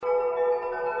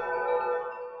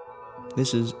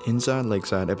This is Inside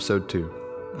Lakeside, Episode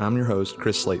 2. I'm your host,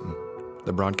 Chris Slayton,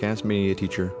 the broadcast media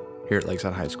teacher here at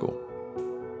Lakeside High School.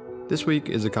 This week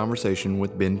is a conversation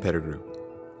with Ben Pettigrew,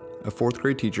 a fourth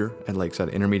grade teacher at Lakeside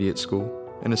Intermediate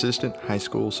School and assistant high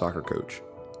school soccer coach.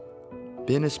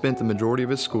 Ben has spent the majority of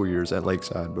his school years at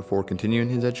Lakeside before continuing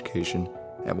his education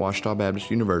at Ouachita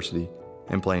Baptist University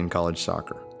and playing college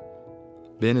soccer.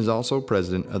 Ben is also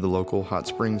president of the local Hot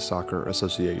Springs Soccer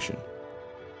Association.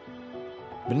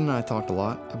 Ben and I talked a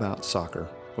lot about soccer,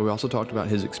 but we also talked about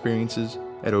his experiences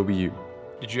at OBU.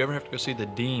 Did you ever have to go see the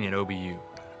dean at OBU?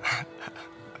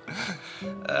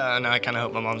 No, I kind of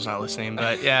hope my mom's not listening,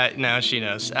 but yeah, no, she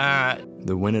knows.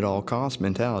 The win-at-all-cost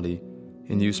mentality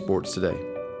in youth sports today.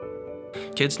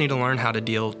 Kids need to learn how to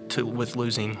deal with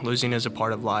losing. Losing is a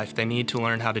part of life. They need to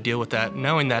learn how to deal with that,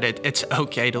 knowing that it's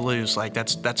okay to lose. Like,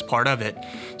 that's part of it.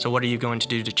 So what are you going to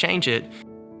do to change it?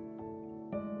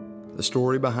 The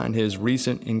story behind his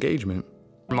recent engagement.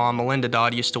 Mom, Melinda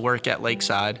Dodd, used to work at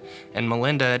Lakeside, and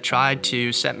Melinda tried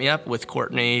to set me up with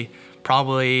Courtney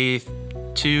probably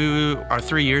 2 or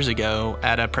 3 years ago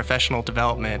at a professional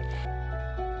development.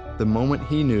 The moment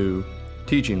he knew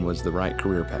teaching was the right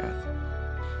career path.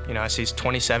 You know, I see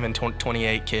 27,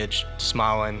 28 kids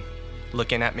smiling,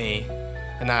 looking at me,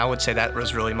 and I would say that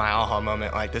was really my aha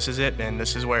moment. Like, this is it, man.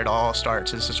 This is where it all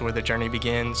starts. This is where the journey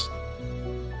begins.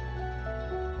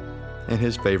 And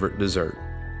his favorite dessert.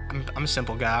 I'm a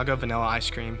simple guy. I'll go vanilla ice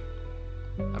cream.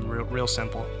 I'm real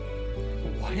simple.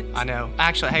 What? I know.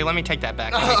 Actually, hey, let me take that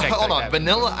back. Hold on,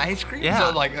 vanilla ice cream? Yeah,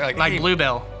 So like hey,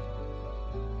 Bluebell.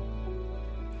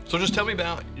 So just tell me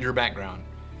about your background.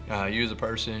 You as a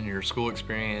person, your school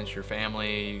experience, your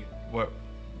family, what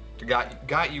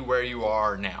got you where you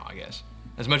are now, I guess.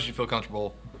 As much as you feel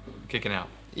comfortable kicking out.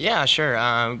 Yeah,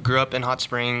 sure. Grew up in Hot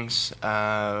Springs.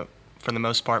 For the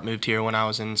most part, moved here when I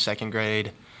was in second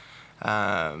grade.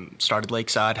 Started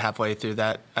Lakeside halfway through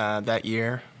that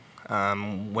year.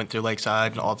 Went through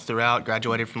Lakeside all throughout,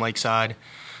 graduated from Lakeside.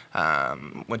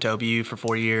 Went to OBU for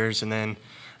 4 years, and then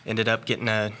ended up getting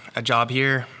a job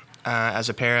here as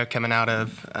a para coming out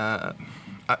of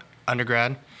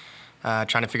undergrad, trying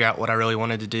to figure out what I really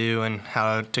wanted to do and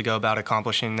how to go about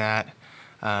accomplishing that.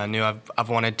 Knew I've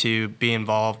wanted to be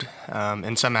involved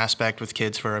in some aspect with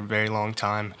kids for a very long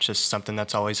time. It's just something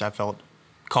that's always I felt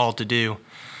called to do.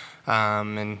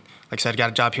 And like I said,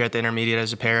 got a job here at the intermediate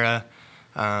as a para.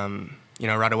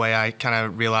 Right away I kind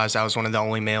of realized I was one of the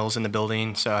only males in the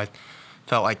building, so I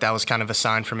felt like that was kind of a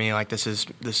sign for me, like this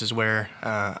is where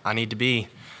I need to be.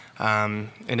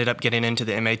 Ended up getting into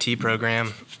the MAT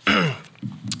program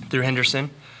through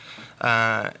Henderson,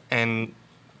 and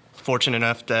fortunate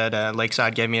enough that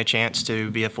Lakeside gave me a chance to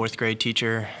be a fourth grade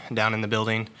teacher down in the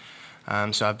building.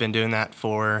 So I've been doing that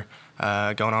for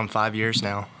going on 5 years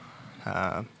now.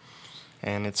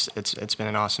 And it's been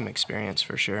an awesome experience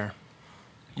for sure.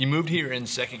 You moved here in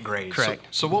second grade. Correct.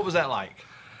 So what was that like?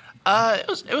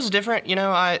 It was different. You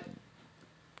know,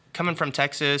 coming from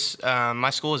Texas,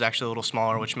 my school is actually a little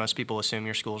smaller, which most people assume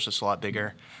your school is just a lot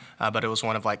bigger. But it was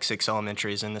one of like 6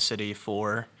 elementaries in the city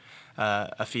for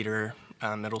a feeder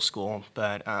middle school.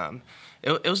 But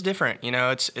it was different. You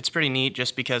know, it's pretty neat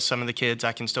just because some of the kids,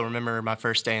 I can still remember my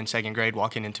first day in second grade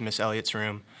walking into Miss Elliott's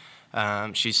room.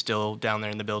 She's still down there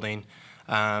in the building.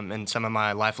 And some of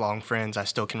my lifelong friends, I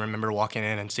still can remember walking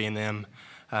in and seeing them.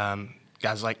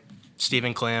 Guys like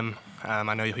Stephen Clem,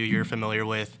 I know who you're familiar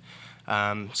with.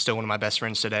 Still one of my best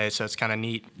friends today, so it's kind of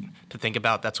neat to think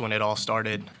about that's when it all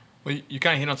started. Well, you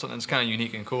kind of hit on something that's kind of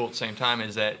unique and cool at the same time,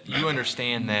 is that you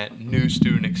understand that new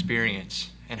student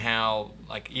experience and how,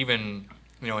 like, even,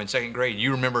 in second grade,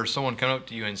 you remember someone coming up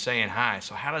to you and saying hi.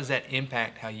 So how does that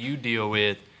impact how you deal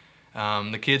with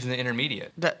the kids in the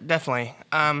intermediate? Definitely.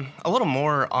 A little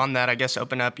more on that, I guess,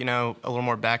 open up, a little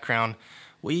more background.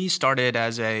 We started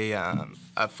as a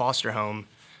foster home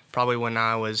probably when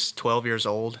I was 12 years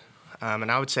old.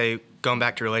 And I would say, going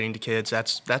back to relating to kids,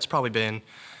 that's probably been,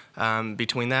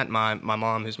 between that and my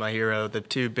mom, who's my hero, the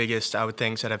two biggest,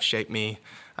 things that have shaped me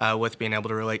with being able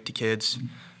to relate to kids.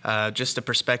 Just the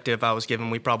perspective I was given,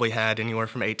 we probably had anywhere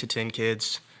from 8 to 10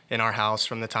 kids in our house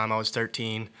from the time I was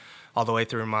 13 all the way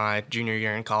through my junior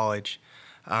year in college.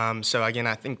 So again,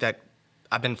 I think that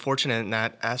I've been fortunate in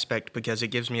that aspect because it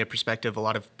gives me a perspective a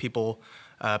lot of people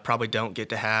probably don't get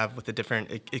to have with the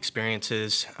different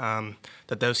experiences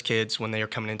that those kids, when they are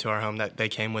coming into our home, that they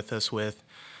came with us with.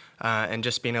 And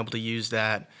just being able to use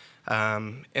that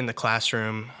in the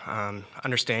classroom,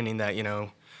 understanding that,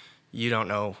 you don't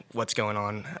know what's going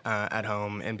on at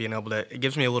home, and being able to, it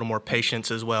gives me a little more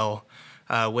patience as well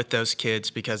with those kids,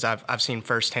 because I've seen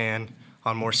firsthand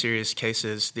more serious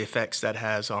cases, the effects that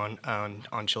has on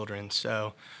children.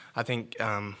 So I think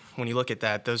when you look at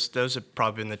that, those have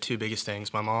probably been the two biggest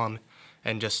things. My mom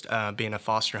and just being a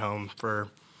foster home for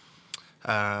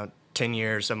 10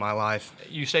 years of my life.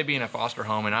 You say being a foster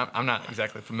home, and I'm not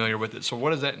exactly familiar with it. So what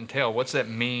does that entail? What's that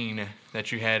mean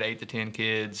that you had 8 to 10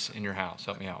 kids in your house?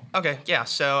 Help me out. Okay, yeah.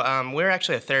 So we're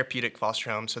actually a therapeutic foster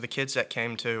home. So the kids that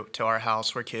came to our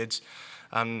house were kids,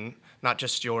 not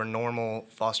just your normal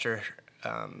foster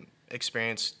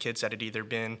experience, kids that had either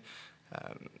been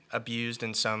abused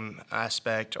in some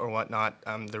aspect or whatnot,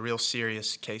 the real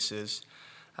serious cases.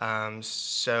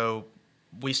 So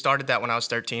we started that when I was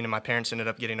 13, and my parents ended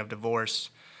up getting a divorce.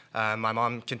 My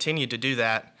mom continued to do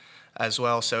that as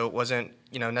well, so it wasn't,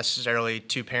 necessarily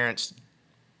two parents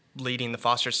leading the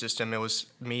foster system. It was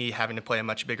me having to play a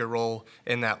much bigger role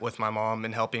in that with my mom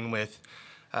and helping with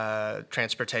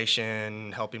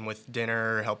transportation, helping with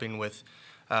dinner, helping with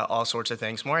all sorts of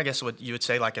things. More, I guess, what you would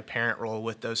say like a parent role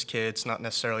with those kids, not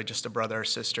necessarily just a brother or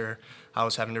sister. I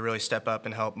was having to really step up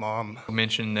and help mom. You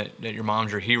mentioned that your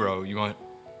mom's your hero. You want to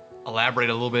elaborate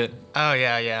a little bit? Oh,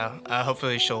 yeah.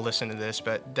 Hopefully she'll listen to this,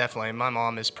 but definitely my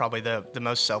mom is probably the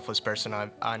most selfless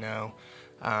person I know.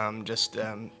 Just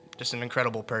an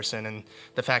incredible person. And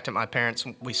the fact that my parents,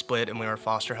 we split and we were a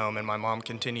foster home, and my mom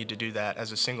continued to do that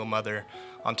as a single mother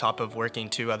on top of working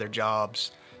 2 other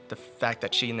jobs. The fact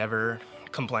that she never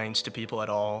complains to people at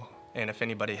all. And if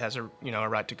anybody has a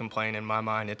right to complain, in my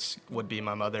mind, would be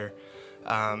my mother.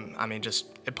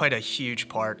 It played a huge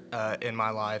part in my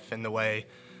life and the way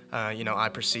I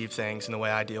perceive things and the way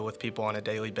I deal with people on a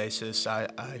daily basis. I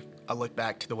look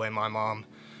back to the way my mom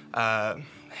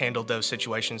handled those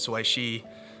situations, the way she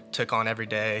took on every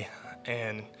day,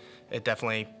 and it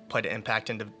definitely played an impact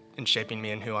in shaping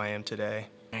me and who I am today.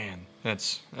 Man,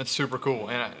 that's super cool.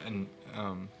 And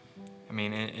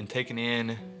taking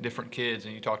in different kids,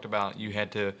 and you talked about you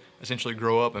had to essentially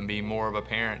grow up and be more of a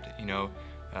parent,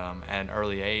 at an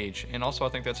early age. And also I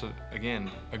think that's,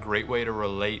 a great way to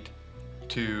relate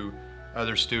to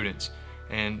other students.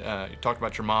 And you talked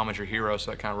about your mom as your hero,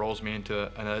 so that kind of rolls me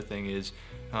into another thing is,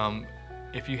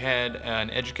 if you had an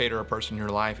educator or person in your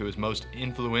life who was most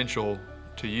influential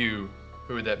to you,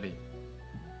 who would that be?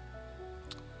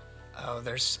 Oh,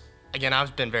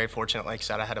 I've been very fortunate. Like I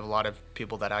said, I had a lot of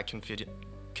people that I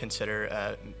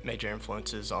consider major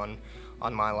influences on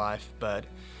my life. But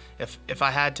if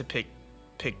I had to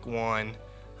pick one,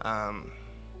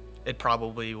 it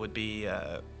probably would be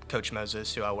Coach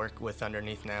Moses, who I work with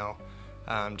underneath now.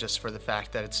 Just for the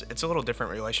fact that it's a little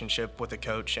different relationship with a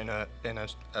coach and a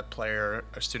player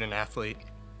or student athlete,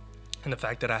 and the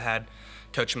fact that I had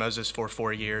Coach Moses for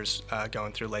 4 years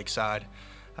going through Lakeside,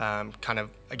 kind of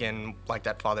again like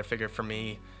that father figure for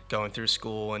me going through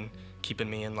school and keeping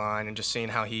me in line and just seeing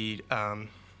how he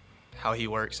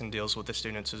works and deals with the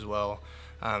students as well,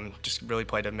 just really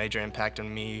played a major impact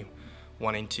on me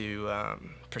wanting to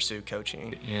pursue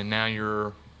coaching. And now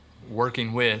you're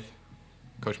working with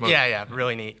Coach Moses. Yeah,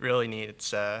 really neat.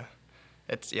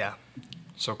 It's yeah.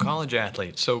 So college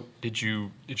athlete. So did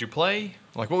you play?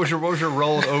 Like what was your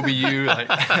role at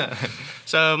OBU?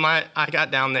 So I got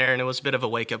down there and it was a bit of a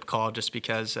wake up call just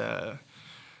because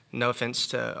no offense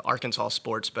to Arkansas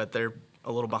sports, but they're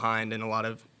a little behind in a lot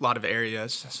of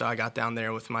areas. So I got down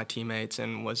there with my teammates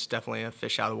and was definitely a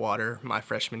fish out of the water my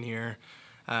freshman year.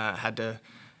 Had to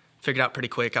figure out pretty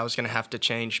quick I was going to have to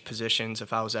change positions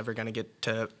if I was ever going to get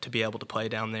to be able to play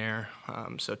down there.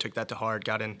 So took that to heart,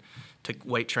 took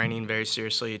weight training very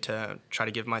seriously to try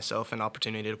to give myself an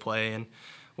opportunity to play, and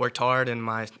worked hard, and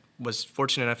was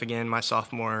fortunate enough again my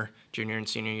sophomore, junior, and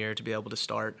senior year to be able to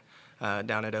start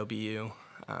down at OBU.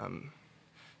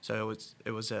 So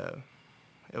it was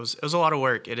a lot of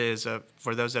work. It is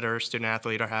for those that are a student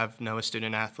athlete or know a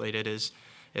student athlete. It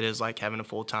is like having a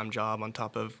full-time job on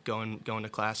top of going to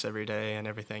class every day and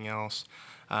everything else.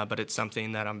 But it's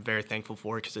something that I'm very thankful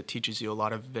for because it teaches you a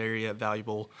lot of very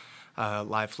valuable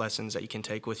life lessons that you can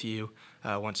take with you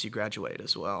once you graduate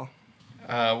as well.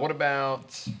 What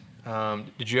about,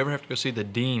 did you ever have to go see the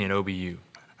dean at OBU?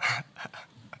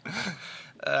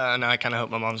 No, I kind of hope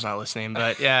my mom's not listening,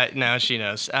 but yeah, no, she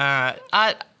knows.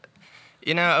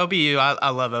 OBU, I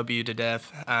love OBU to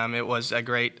death. It was a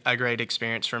great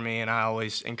experience for me, and I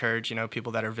always encourage,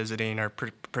 people that are visiting or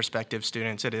prospective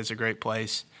students, it is a great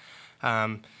place.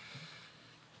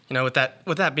 With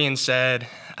that being said,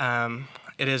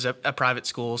 it is a private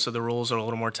school, so the rules are a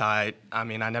little more tight. I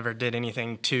mean, I never did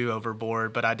anything too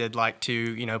overboard, but I did like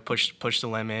to, push the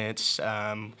limits.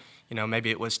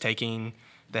 Maybe it was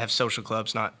they have social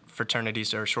clubs, not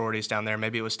fraternities or sororities down there.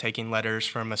 Maybe it was taking letters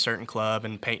from a certain club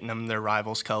and painting them their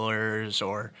rivals' colors,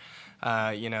 or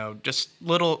Just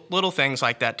little things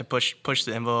like that to push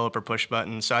the envelope or push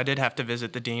buttons. So I did have to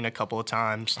visit the dean a couple of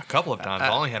times. A couple of times. I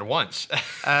only had once.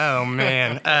 Oh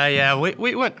man, yeah,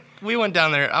 we went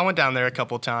down there. I went down there a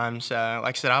couple of times. Like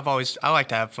I said, I like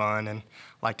to have fun and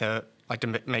like to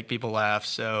make people laugh.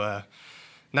 So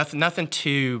nothing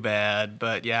too bad.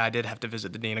 But yeah, I did have to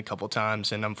visit the dean a couple of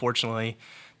times, and unfortunately,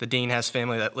 the dean has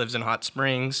family that lives in Hot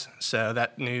Springs, so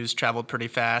that news traveled pretty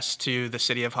fast to the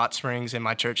city of Hot Springs and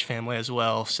my church family as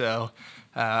well. So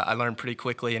I learned pretty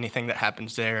quickly anything that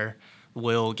happens there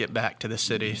will get back to the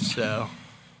city. So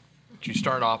you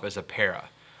started off as a para.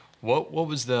 What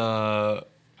was the?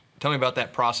 Tell me about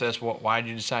that process. Why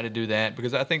did you decide to do that?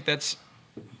 Because I think that's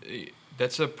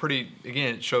a pretty,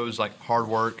 again, it shows like hard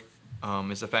work.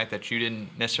 Is the fact that you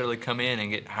didn't necessarily come in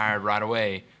and get hired right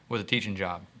away with a teaching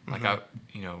job. Like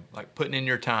like putting in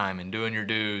your time and doing your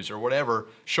dues or whatever,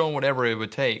 showing whatever it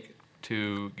would take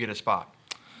to get a spot.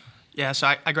 Yeah,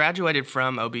 so I graduated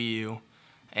from OBU,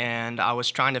 and I was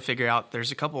trying to figure out.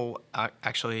 There's a couple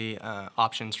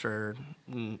options for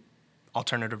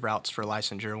alternative routes for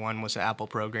licensure. One was the Apple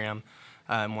program,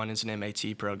 and one is an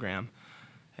MAT program.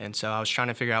 And so I was trying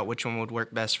to figure out which one would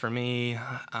work best for me.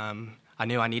 I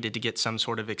knew I needed to get some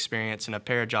sort of experience, and a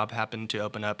para job happened to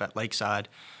open up at Lakeside.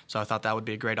 So I thought that would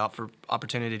be a great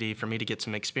opportunity for me to get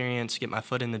some experience, get my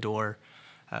foot in the door,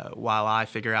 while I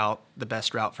figure out the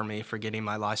best route for me for getting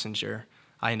my licensure.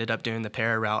 I ended up doing the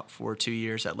para route for 2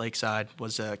 years at Lakeside.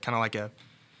 Was kind of like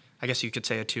I guess you could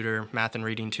say a tutor, math and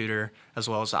reading tutor, as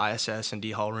well as the ISS and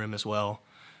D Hall room as well.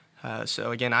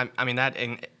 So again,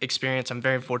 that experience, I'm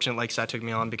very fortunate Lakeside took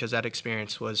me on because that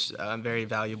experience was very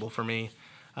valuable for me.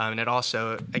 And it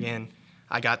also, again,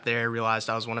 I got there, realized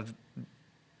I was one of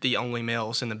the only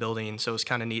males in the building, so it was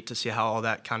kind of neat to see how all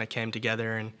that kind of came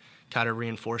together and kind of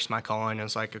reinforced my calling. I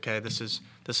was like, okay, this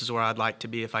is where I'd like to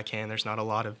be if I can. There's not a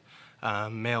lot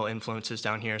of male influences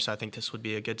down here, so I think this would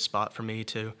be a good spot for me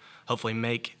to hopefully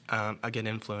make a good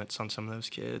influence on some of those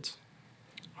kids.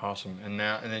 Awesome. And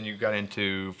then you got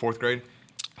into fourth grade?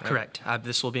 Right? Correct.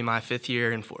 This will be my 5th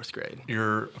year in 4th grade.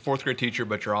 You're a fourth grade teacher,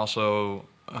 but you're also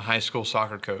a high school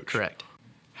soccer coach. Correct.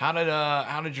 How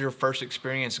did your first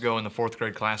experience go in the 4th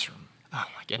grade classroom? Oh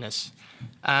my goodness.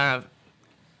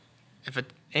 If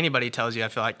anybody tells you I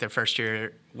feel like their first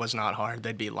year was not hard,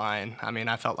 they'd be lying. I mean,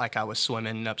 I felt like I was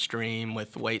swimming upstream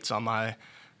with weights on my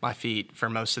feet for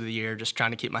most of the year, just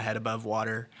trying to keep my head above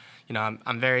water.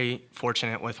 I'm very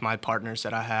fortunate with my partners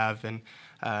that I have, and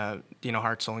Dina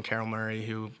Hartzell and Carol Murray,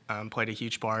 who played a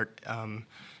huge part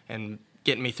in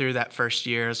getting me through that first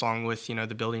year, along with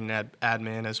the building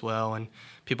admin as well, and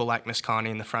people like Miss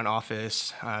Connie in the front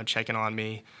office checking on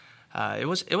me. It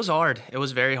was hard. It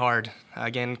was very hard.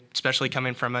 Again, especially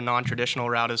coming from a non-traditional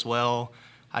route as well.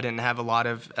 I didn't have a lot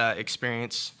of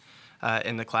experience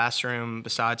in the classroom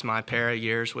besides my para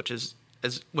years, which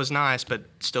was nice, but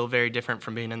still very different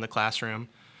from being in the classroom.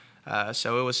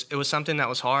 So it was something that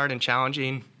was hard and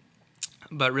challenging,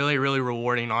 but really, really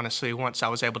rewarding, honestly, once I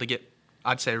was able to get,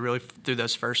 I'd say, really through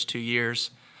those first 2 years.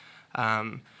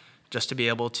 Just to be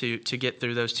able to get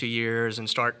through those 2 years and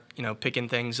start, picking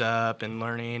things up and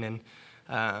learning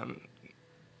and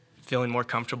feeling more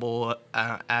comfortable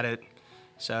at it.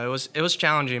 So it was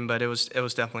challenging, but it was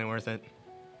definitely worth it.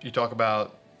 You talk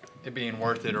about it being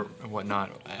worth it or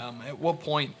whatnot. At what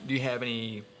point do you have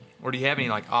any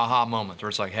like aha moments where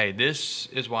it's like, hey, this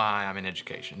is why I'm in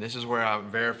education. This is where I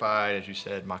verified, as you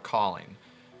said, my calling.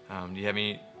 Do you have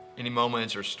any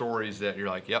moments or stories that you're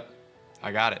like, yep,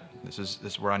 I got it. This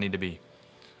is where I need to be?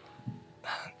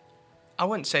 I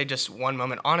wouldn't say just one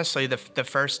moment. Honestly,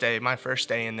 my first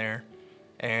day in there,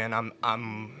 and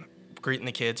I'm greeting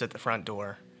the kids at the front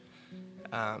door.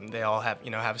 They all have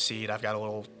a seat. I've got a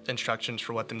little instructions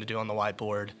for what them to do on the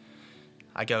whiteboard.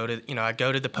 I go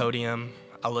to the podium.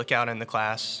 I look out in the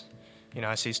class.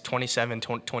 I see 27,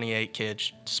 28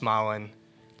 kids smiling,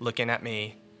 looking at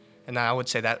me. And I would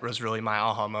say that was really my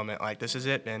aha moment. Like, this is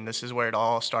it, and this is where it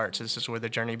all starts. This is where the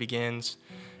journey begins.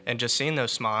 And just seeing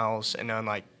those smiles and knowing,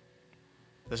 like,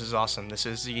 this is awesome. This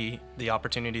is the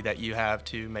opportunity that you have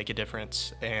to make a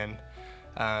difference. And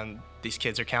these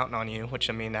kids are counting on you, which,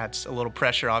 that's a little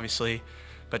pressure, obviously.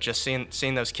 But just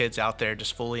seeing those kids out there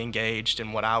just fully engaged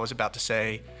in what I was about to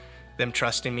say, them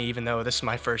trusting me, even though this is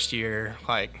my first year,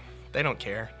 like, they don't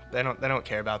care. They don't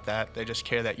care about that. They just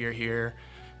care that you're here.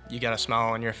 You got a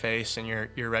smile on your face, and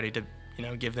you're ready to,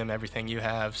 give them everything you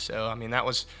have. So, that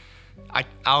was,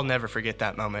 I'll never forget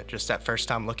that moment. Just that first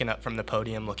time looking up from the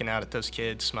podium, looking out at those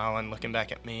kids, smiling, looking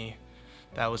back at me.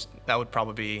 That would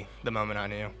probably be the moment I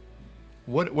knew.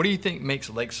 What do you think makes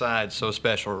Lakeside so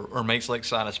special, or makes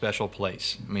Lakeside a special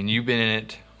place? You've been in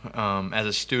it as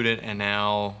a student and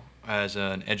now as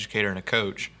an educator and a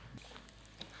coach?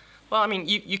 Well, I mean,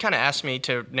 you kind of asked me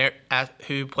ask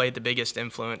who played the biggest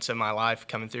influence in my life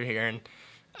coming through here, and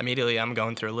immediately I'm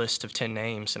going through a list of 10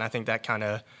 names, and I think that kind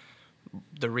of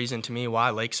the reason to me why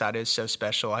Lakeside is so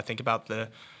special. I think about the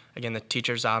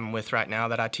teachers I'm with right now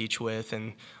that I teach with,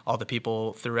 and all the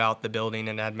people throughout the building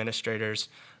and administrators.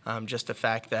 Just the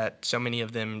fact that so many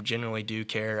of them generally do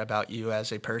care about you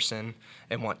as a person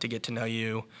and want to get to know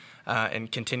you and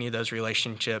continue those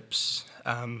relationships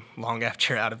long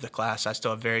after you're out of the class. I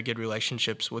still have very good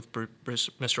relationships with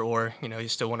Mr. Orr.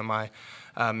 He's still one of my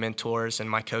mentors and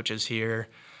my coaches here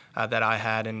that I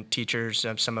had, and teachers.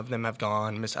 Some of them have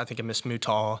gone. I think of Miss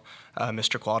Mutal,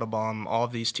 Mr. Quattlebaum, all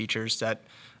of these teachers that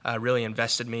really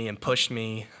invested me and pushed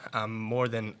me more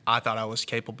than I thought I was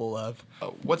capable of.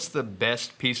 What's the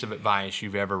best piece of advice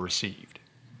you've ever received?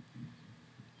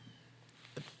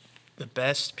 The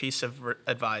best piece of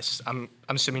advice, I'm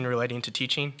assuming relating to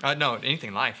teaching? No, anything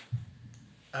in life.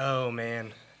 Oh,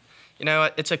 man.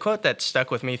 It's a quote that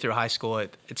stuck with me through high school.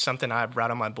 It's something I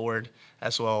write on my board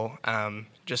as well.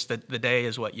 Just the day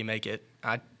is what you make it.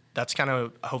 That's kind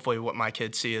of hopefully what my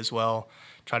kids see as well.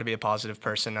 Try to be a positive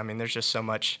person. I mean, there's just so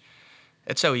much.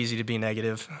 It's so easy to be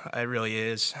negative. It really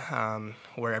is.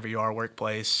 Wherever you are,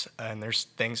 workplace, and there's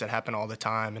things that happen all the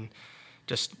time. And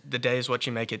just the day is what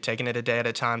you make it. Taking it a day at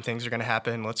a time. Things are going to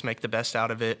happen. Let's make the best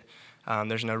out of it.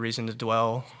 There's no reason to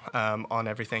dwell on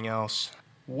everything else.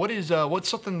 What's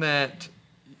something that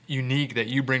unique that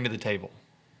you bring to the table?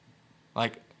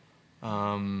 Like,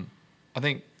 I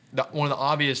think one of the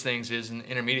obvious things is in the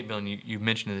intermediate building. You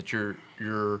mentioned that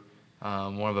you're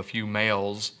one of a few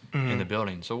males in the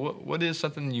building. So what is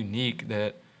something unique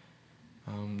that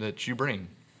you bring?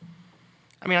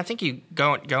 I mean, I think you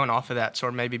going off of that,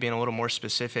 sort of maybe being a little more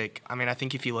specific. I mean, I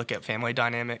think if you look at family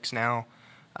dynamics now,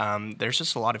 there's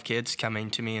just a lot of kids coming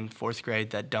to me in fourth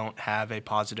grade that don't have a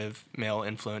positive male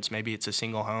influence. Maybe it's a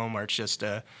single home, or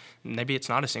maybe it's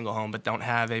not a single home, but don't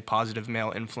have a positive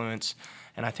male influence.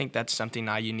 And I think that's something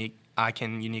I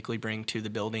can uniquely bring to the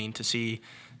building to see,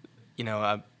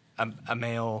 a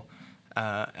male,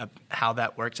 how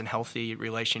that works in healthy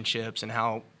relationships, and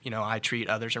how I treat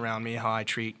others around me, how I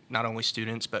treat not only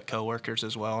students but coworkers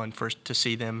as well, and for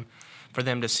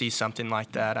them to see something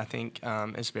like that, I think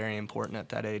is very important at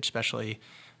that age. Especially,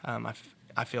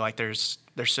 I feel like there's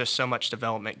just so much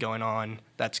development going on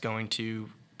that's going to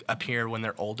appear when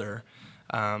they're older,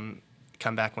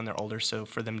 come back when they're older. So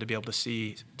for them to be able to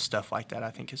see stuff like that,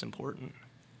 I think is important.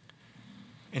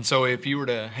 And so if you were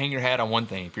to hang your hat on one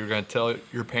thing, if you were going to tell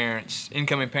your parents,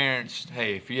 incoming parents,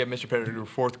 hey, if you have Mr. Pettigrew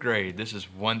fourth grade, this is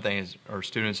one thing, or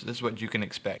students, this is what you can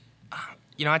expect.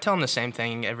 I tell them the same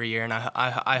thing every year, and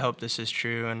I hope this is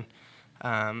true. And,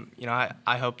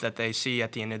 I hope that they see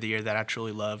at the end of the year that I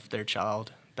truly love their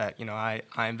child, that, I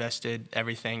invested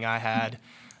everything I had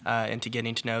into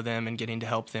getting to know them and getting to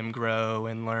help them grow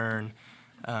and learn.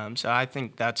 So I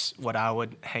think that's what I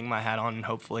would hang my hat on, and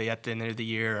hopefully at the end of the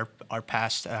year, our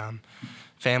past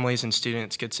families and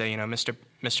students could say,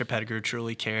 Mr. Pettigrew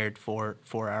truly cared for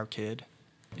our kid.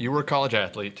 You were a college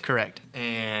athlete. Correct.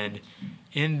 And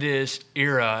in this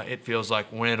era, it feels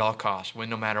like win at all costs, win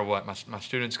no matter what. My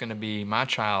child is going to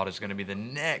be the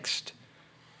next,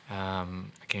 I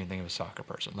can't even think of a soccer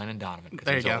person, Landon Donovan.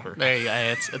 There you go. Older. There you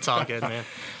go. It's all good, man.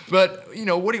 But,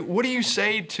 what do you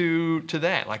say to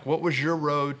that? Like, what was your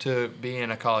road to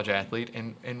being a college athlete?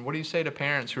 And what do you say to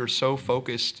parents who are so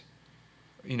focused,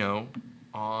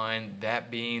 on that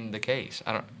being the case?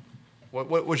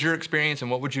 What was your experience,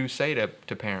 and what would you say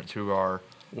to parents who are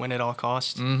win at all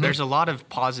costs? Mm-hmm. There's a lot of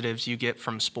positives you get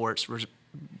from sports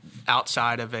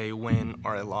outside of a win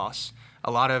or a loss.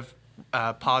 A lot of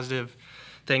positive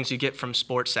things you get from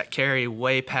sports that carry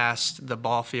way past the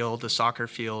ball field, the soccer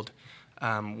field,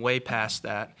 way past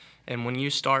that. And when you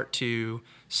start to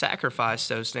sacrifice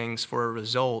those things for a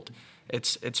result,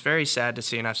 it's very sad to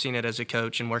see, and I've seen it as a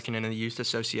coach and working in a youth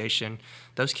association.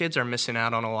 Those kids are missing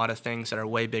out on a lot of things that are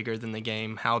way bigger than the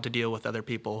game, how to deal with other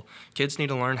people. Kids need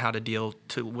to learn how to deal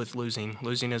with losing.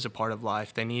 Losing is a part of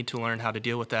life. They need to learn how to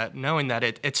deal with that, knowing that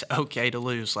it's okay to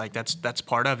lose. Like, that's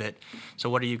part of it. So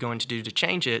what are you going to do to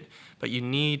change it? But you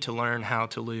need to learn how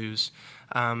to lose.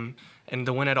 And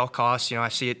the win at all costs, I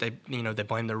see it. They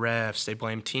blame the refs, they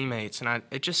blame teammates, and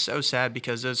it's just so sad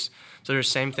because there's the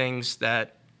same things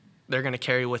that they're going to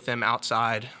carry with them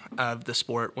outside of the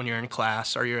sport when you're in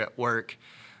class or you're at work.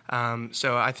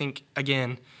 So I think,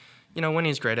 again, winning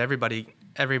is great. Everybody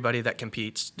that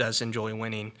competes does enjoy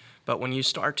winning. But when you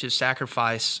start to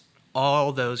sacrifice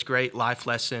all those great life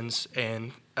lessons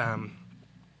and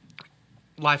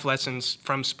life lessons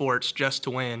from sports just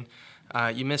to win,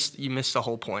 You miss the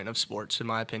whole point of sports, in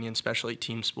my opinion, especially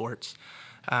team sports.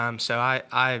 So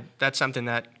I that's something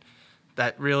that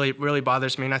really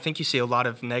bothers me, and I think you see a lot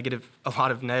of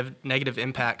negative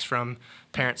impacts from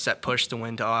parents that push to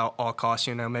win to all costs.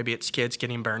 You know, maybe it's kids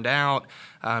getting burned out.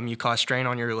 You cause strain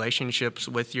on your relationships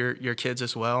with your kids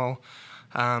as well.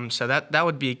 So that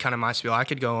would be kind of my spiel. I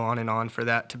could go on and on for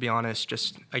that, to be honest.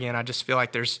 Just again, I just feel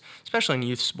like there's, especially in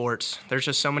youth sports, there's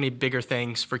just so many bigger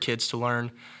things for kids to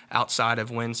learn outside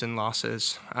of wins and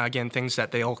losses. Again, things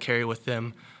that they all carry with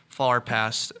them far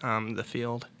past the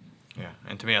field. Yeah,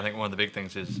 and to me, I think one of the big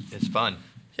things is fun.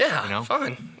 Yeah, you know?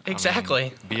 Fun.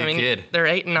 Exactly. Be a kid. They're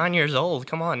 8 and 9 years old.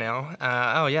 Come on now.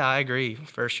 Oh yeah, I agree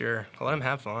for sure. Let them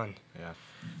have fun. Yeah.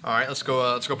 All right, let's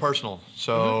go personal.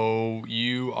 So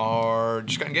you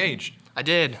just got engaged. I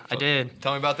did.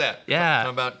 Tell me about that. Yeah.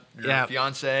 Tell me about your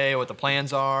fiance, what the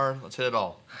plans are. Let's hit it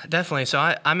all. Definitely. So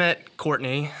I met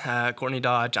Courtney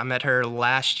Dodge. I met her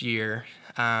last year,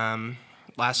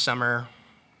 last summer.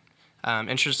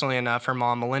 Interestingly enough, her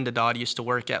mom, Melinda Dodd, used to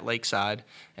work at Lakeside,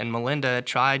 and Melinda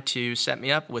tried to set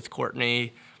me up with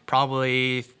Courtney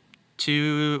probably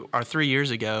 2 or 3 years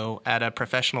ago at a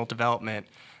professional development.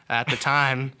 At the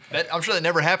time, I'm sure that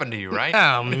never happened to you, right?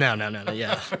 Oh no,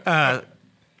 yeah.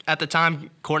 At the time,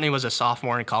 Courtney was a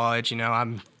sophomore in college. You know,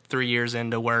 I'm 3 years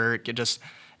into work.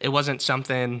 It wasn't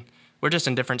something. We're just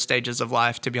in different stages of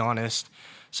life, to be honest.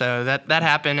 So that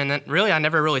happened, and then really I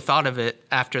never really thought of it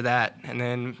after that. And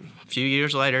then a few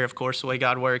years later, of course, the way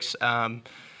God works, me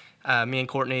and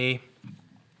Courtney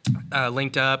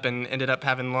linked up and ended up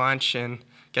having lunch, and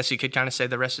guess you could kind of say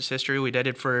the rest is history. We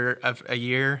dated for a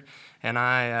year, and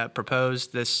I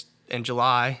proposed this in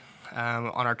July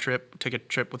on our trip. Took a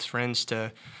trip with friends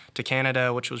to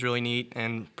Canada, which was really neat,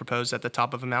 and proposed at the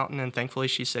top of a mountain, and thankfully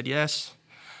she said yes.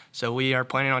 So we are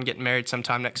planning on getting married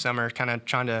sometime next summer, kind of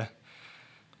trying to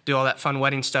do all that fun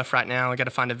wedding stuff right now. We got to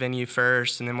find a venue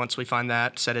first, and then once we find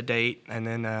that, set a date, and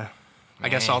then I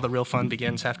guess all the real fun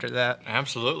begins after that.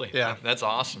 Absolutely. Yeah. That's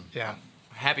awesome. Yeah.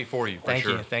 Happy for you, for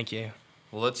sure. Thank you.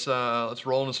 Well, let's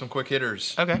roll into some quick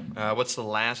hitters. Okay. What's the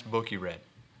last book you read?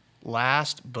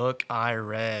 Last book I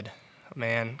read,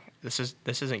 man, this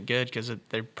isn't good because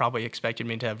they probably expected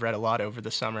me to have read a lot over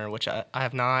the summer, which I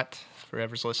have not. For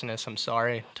whoever's listening to this, I'm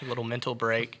sorry. Took a little mental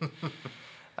break.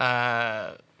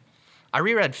 I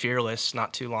reread Fearless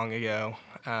not too long ago.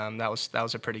 That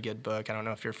was a pretty good book. I don't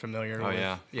know if you're familiar with. Oh,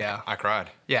 yeah. Yeah. I cried.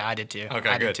 Yeah, I did too. Okay,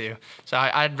 I good. did too. So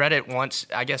I'd read it once,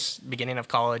 I guess, beginning of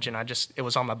college, and it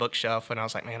was on my bookshelf, and I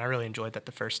was like, man, I really enjoyed that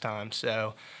the first time.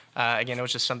 So, again, it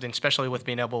was just something, especially with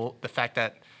the fact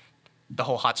that the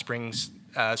whole Hot Springs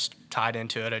tied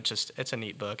into it. It's a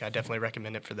neat book. I definitely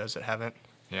recommend it for those that haven't.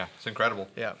 Yeah, it's incredible.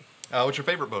 Yeah. What's your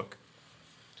favorite book?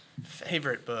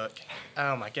 Favorite book?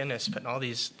 Oh my goodness, putting all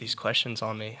these questions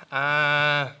on me.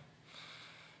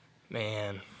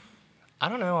 Man, I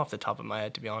don't know off the top of my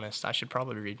head, to be honest. I should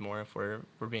probably read more if we're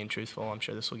being truthful. I'm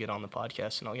sure this will get on the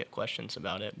podcast and I'll get questions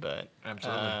about it, but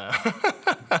absolutely.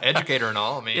 Educator and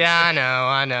all. I mean. Yeah,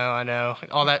 I know.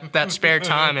 All that spare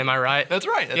time, am I right? That's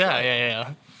right. That's yeah, right.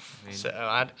 yeah. I mean,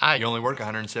 so you only work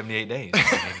 178 days.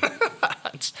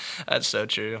 That's so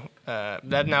true.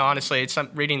 Honestly, it's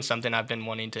reading something I've been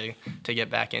wanting to get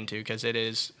back into because it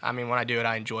is. I mean, when I do it,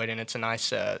 I enjoy it, and it's a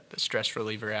nice stress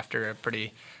reliever after a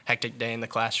pretty hectic day in the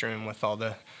classroom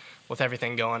with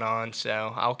everything going on.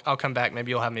 So I'll come back. Maybe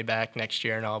you'll have me back next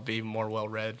year, and I'll be more well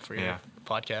read for your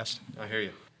podcast. I hear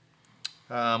you.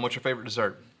 What's your favorite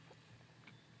dessert?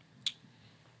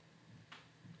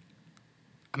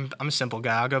 I'm a simple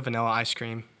guy. I'll go vanilla ice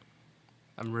cream.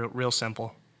 I'm real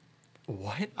simple.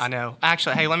 What? I know.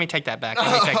 Actually, hey, let me take that back.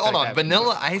 Hold on.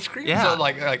 Vanilla ice cream? Yeah. So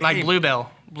like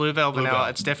Bluebell vanilla.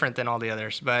 It's different than all the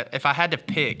others. But if I had to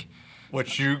pick,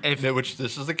 which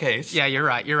this is the case. Yeah, you're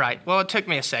right. Well, it took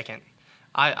me a second.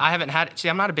 I haven't had. See,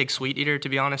 I'm not a big sweet eater, to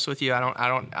be honest with you.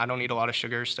 I don't eat a lot of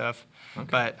sugar stuff. Okay.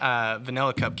 But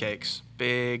vanilla cupcakes,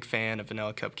 big fan of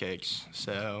vanilla cupcakes.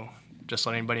 So just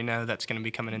let anybody know that's going to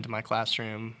be coming into my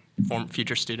classroom.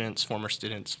 Future students, former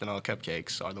students, vanilla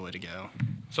cupcakes are the way to go.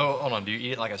 So hold on, do you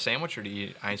eat it like a sandwich, or do you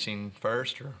eat icing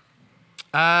first, or?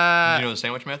 Do you know the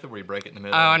sandwich method where you break it in the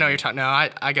middle? Oh, I know what you're talking. No,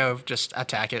 I go just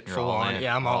attack it full on. In.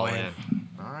 Yeah, I'm all in.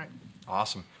 All right,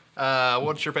 awesome.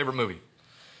 What's your favorite movie?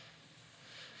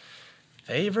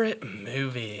 Favorite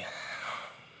movie?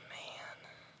 Man,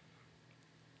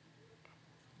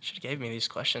 should have gave me these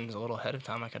questions a little ahead of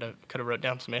time. I could have wrote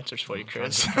down some answers for you,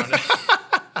 Chris.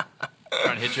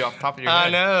 Trying to hit you off the top of your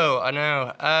head. I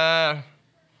know.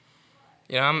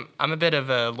 I'm a bit of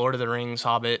a Lord of the Rings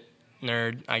Hobbit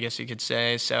nerd, I guess you could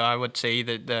say. So I would say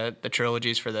that the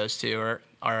trilogies for those two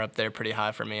are up there pretty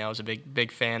high for me. I was a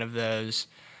big fan of those.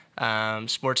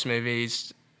 Sports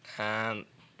movies.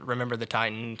 Remember the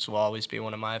Titans will always be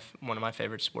one of my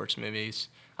favorite sports movies.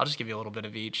 I'll just give you a little bit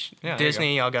of each. Yeah,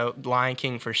 Disney, I'll go Lion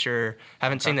King for sure.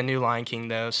 Haven't seen the new Lion King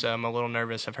though, so I'm a little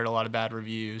nervous. I've heard a lot of bad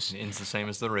reviews. It's the same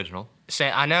as the original.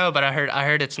 I know, but I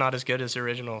heard it's not as good as the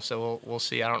original, so we'll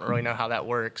see. I don't really know how that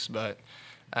works, but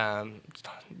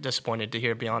disappointed to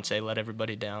hear Beyonce let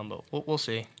everybody down, but we'll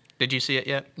see. Did you see it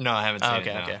yet? No, I haven't seen it.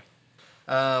 Okay.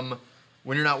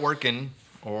 When you're not working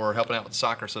or helping out with the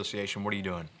soccer association, what are you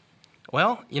doing?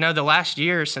 Well, the last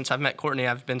year since I've met Courtney,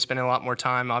 I've been spending a lot more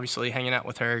time, obviously, hanging out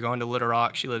with her, going to Little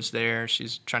Rock. She lives there.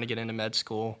 She's trying to get into med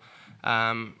school.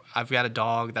 I've got a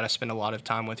dog that I spend a lot of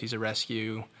time with. He's a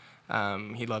rescue.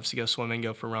 He loves to go swimming,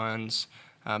 go for runs.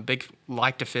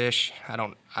 Like to fish. I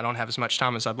don't have as much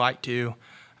time as I'd like to,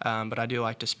 but I do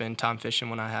like to spend time fishing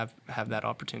when I have that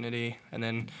opportunity. And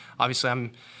then, obviously,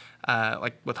 I'm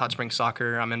like with Hot Springs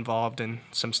Soccer, I'm involved in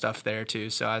some stuff there too.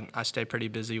 So I stay pretty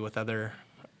busy with other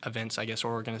events, I guess,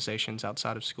 or organizations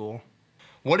outside of school.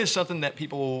 What is something that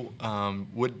people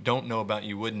don't know about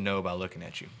you, wouldn't know by looking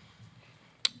at you?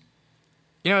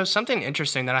 Something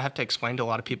interesting that I have to explain to a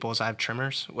lot of people is I have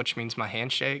tremors, which means my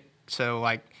hands shake. So,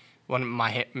 like, when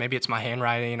maybe it's my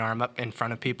handwriting or I'm up in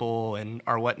front of people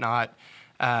or whatnot.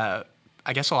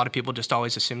 I guess a lot of people just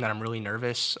always assume that I'm really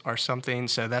nervous or something.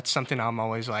 So that's something I'm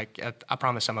always like, I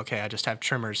promise I'm okay. I just have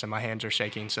tremors and my hands are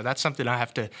shaking. So that's something I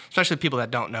have to, especially people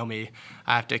that don't know me,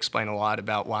 I have to explain a lot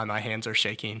about why my hands are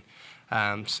shaking.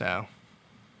 Interesting.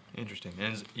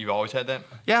 And you've always had that?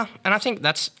 Yeah, and I think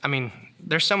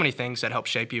there's so many things that help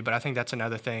shape you, but I think that's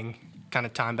another thing, kind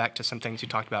of tying back to some things you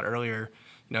talked about earlier.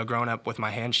 Growing up with my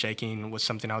hands shaking was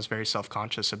something I was very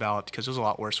self-conscious about because it was a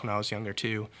lot worse when I was younger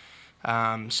too.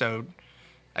 So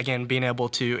again, being able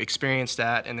to experience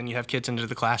that, and then you have kids into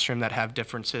the classroom that have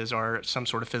differences or some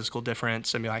sort of physical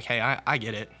difference and be like, hey, I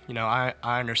get it. I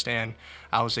understand.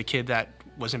 I was a kid that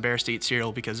was embarrassed to eat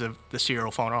cereal because of the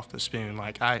cereal falling off the spoon.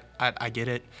 Like, I get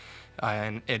it.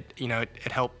 And it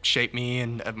helped shape me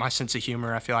and my sense of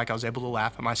humor. I feel like I was able to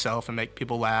laugh at myself and make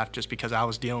people laugh just because I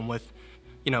was dealing with,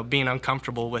 being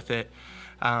uncomfortable with it.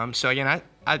 So again,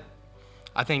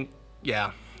 I think,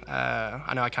 yeah.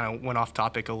 I know I kind of went off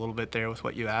topic a little bit there with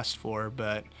what you asked for,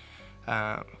 but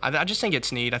I just think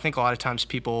it's neat. I think a lot of times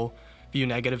people view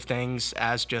negative things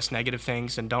as just negative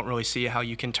things and don't really see how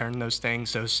you can turn those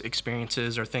things, those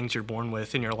experiences or things you're born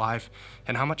with in your life,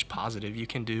 and how much positive you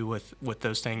can do with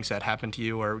those things that happen to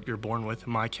you or you're born with,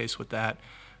 in my case with that.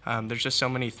 There's just so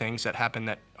many things that happen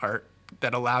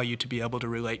that allow you to be able to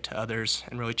relate to others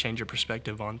and really change your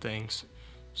perspective on things.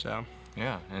 So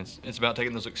yeah, and it's about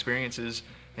taking those experiences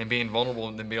and being vulnerable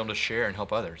and then being able to share and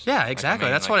help others. Yeah, exactly.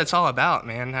 That's what it's all about,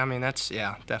 man.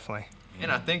 Definitely. And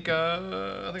I think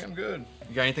I'm good.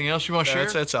 You got anything else you want to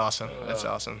share? That's awesome. That's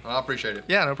awesome. I appreciate it.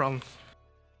 Yeah, no problem.